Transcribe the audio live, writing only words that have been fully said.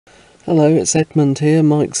Hello, it's Edmund here,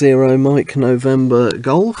 Mike Zero, Mike November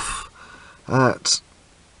Golf, at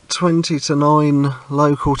 20 to 9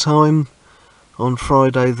 local time on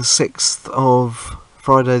Friday the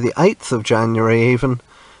 8th of January even,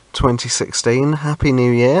 2016. Happy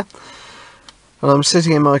New Year. And I'm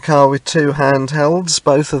sitting in my car with two handhelds,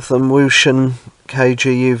 both of them Wouxun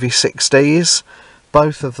KG-UV6Ds,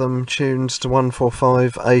 both of them tuned to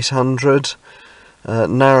 145/800,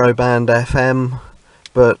 narrowband FM,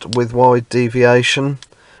 but with wide deviation,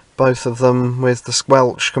 both of them with the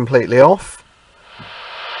squelch completely off,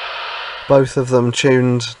 both of them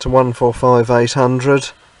tuned to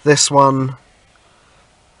 145/800. This one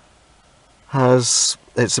has,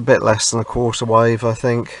 it's a bit less than a quarter wave I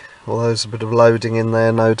think, although there's a bit of loading in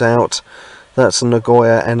there no doubt. That's a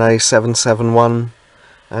Nagoya NA771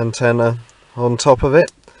 antenna on top of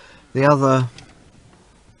it. The other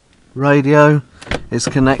radio is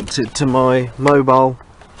connected to my mobile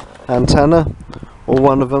antenna, or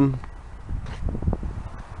one of them,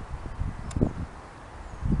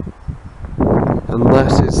 and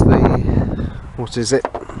that is the, what is it,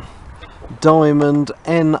 Diamond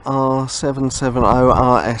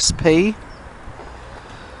NR770RSP.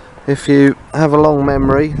 If you have a long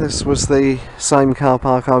memory, this was the same car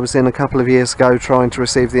park I was in a couple of years ago trying to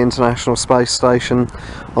receive the International Space Station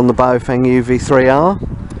on the Baofeng UV3R.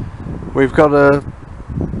 We've got a,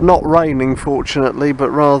 not raining fortunately, but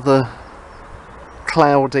rather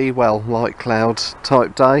cloudy, well, light cloud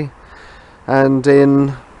type day, and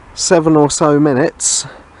in 7 or so minutes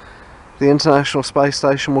the International Space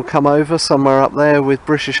Station will come over somewhere up there with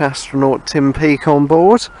British astronaut Tim Peake on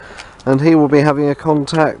board, and he will be having a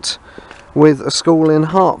contact with a school in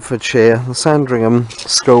Hertfordshire, the Sandringham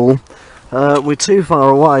School. We're too far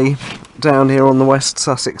away down here on the West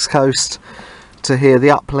Sussex coast to hear the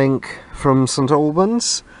uplink from St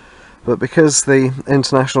Albans, but because the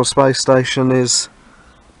International Space Station is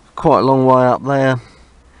quite a long way up there,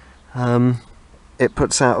 it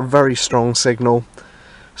puts out a very strong signal,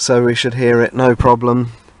 so we should hear it no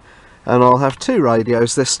problem. And I'll have two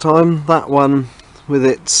radios this time, that one with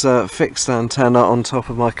its fixed antenna on top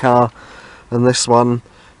of my car, and this one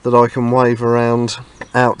that I can wave around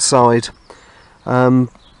outside.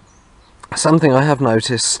 Something I have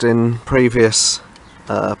noticed in previous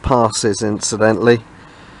passes, incidentally,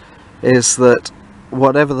 is that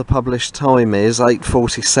whatever the published time is,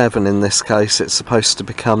 8:47 in this case, it's supposed to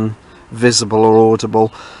become visible or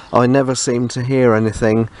audible. I never seem to hear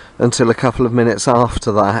anything until a couple of minutes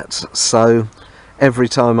after that, so every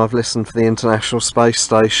time I've listened for the International Space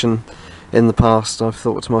Station in the past, I've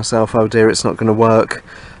thought to myself, oh dear, it's not going to work,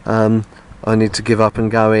 I need to give up and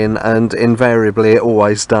go in, and invariably it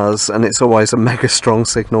always does, and it's always a mega strong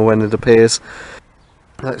signal when it appears.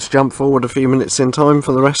 Let's jump forward a few minutes in time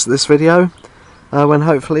for the rest of this video, when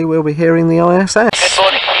hopefully we'll be hearing the ISS. Good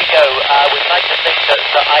morning, Hugo. We'd like to think that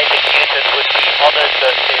Sir Isaac Newton would be honoured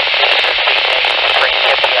that his mission has been named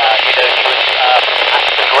Preamble. You know, he was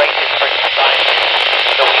perhaps the greatest British scientist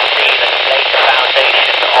that we've seen, and he laid the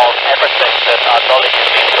foundation of everything that our knowledge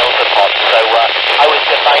has been built upon. So I was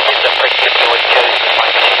delighted that Preamble was chosen as my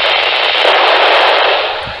mission.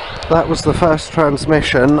 That was the first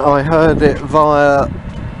transmission. I heard it via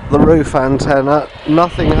the roof antenna.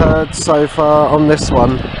 Nothing heard so far on this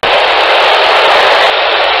one.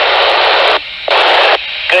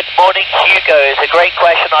 Good morning, Hugo. It's a great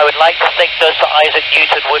question. I would like to think that Sir Isaac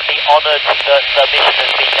Newton would be honoured that the mission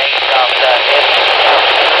has been named after him.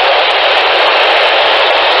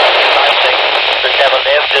 That never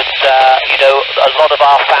lived, and you know, a lot of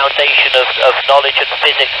our foundation of knowledge and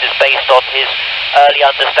physics is based on his early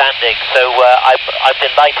understanding. So I'm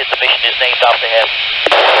delighted the mission is named after him.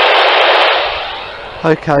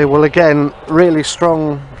 Okay, well again, really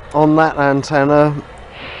strong on that antenna.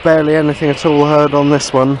 Barely anything at all heard on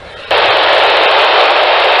this one.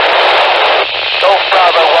 Golf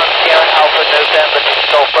Bravo 1 Sierra Alpha November, this is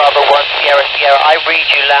Golf Bravo 1 Sierra Sierra. I read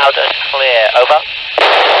you loud and clear. Over.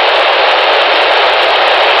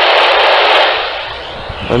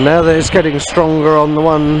 And now that it's getting stronger on the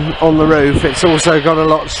one on the roof, it's also got a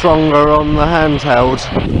lot stronger on the handheld.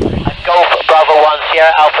 Golf Bravo 1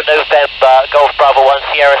 Sierra Alpha November, Golf Bravo 1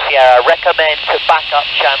 Sierra Sierra. Recommend to backup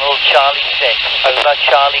channel Charlie 6. Over.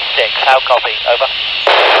 Charlie 6. How copy? Over.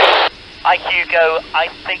 Hi Hugo,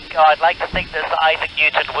 I'd like to think that Sir Isaac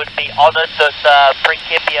Newton would be honoured that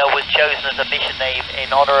Preamble was chosen as a mission name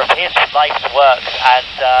in honour of his life's work and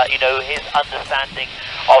you know, his understanding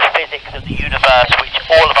of physics and the universe, which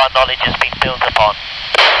all of our knowledge has been built upon.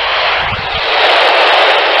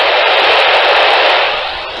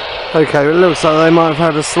 Okay, it looks like they might have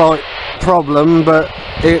had a slight problem, but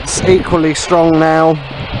it's equally strong now.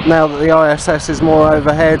 now that the ISS is more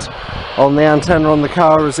overhead on the antenna on the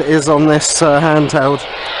car as it is on this handheld?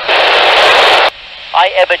 Hi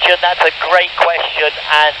Imogen, that's a great question,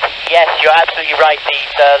 and yes, you're absolutely right.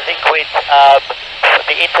 The liquid,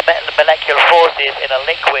 the intermolecular forces in a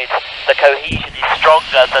liquid, the cohesion is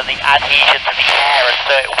stronger than the adhesion to the air, and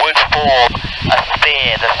so it would form a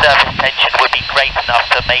sphere. The surface tension would be great enough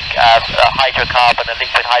to make a hydrocarbon, a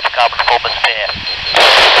liquid hydrocarbon, form a sphere.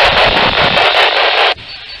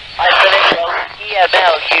 Hi Philip, well,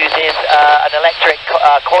 EML uses an electric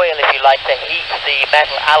coil, if you like, to heat the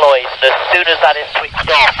metal alloys, and as soon as that is switched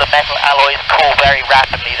off, the metal alloys cool very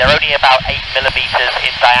rapidly. They're only about 8 millimeters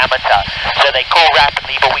in diameter, so they cool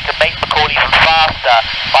rapidly, but we can make them cool even faster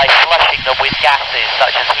by flushing them with gases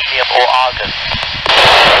such as helium or argon.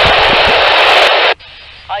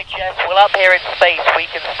 Hi Jess, well up here in space we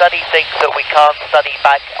can study things that we can't study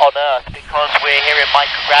back on Earth because we're here in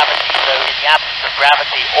microgravity, so in the absence of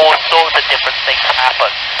gravity all sorts of different things happen,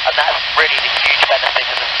 and that's really the huge benefit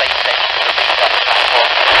of the space station to the research platform.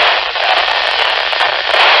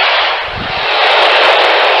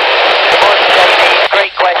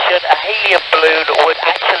 Great question. A helium balloon would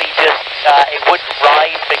actually just, it wouldn't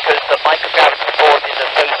rise because the microgravity forces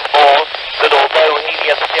are so small that although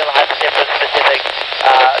helium still has a different specific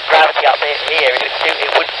gravity up here,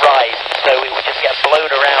 it wouldn't rise, so it would just get blown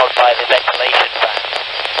around by the ventilation fan.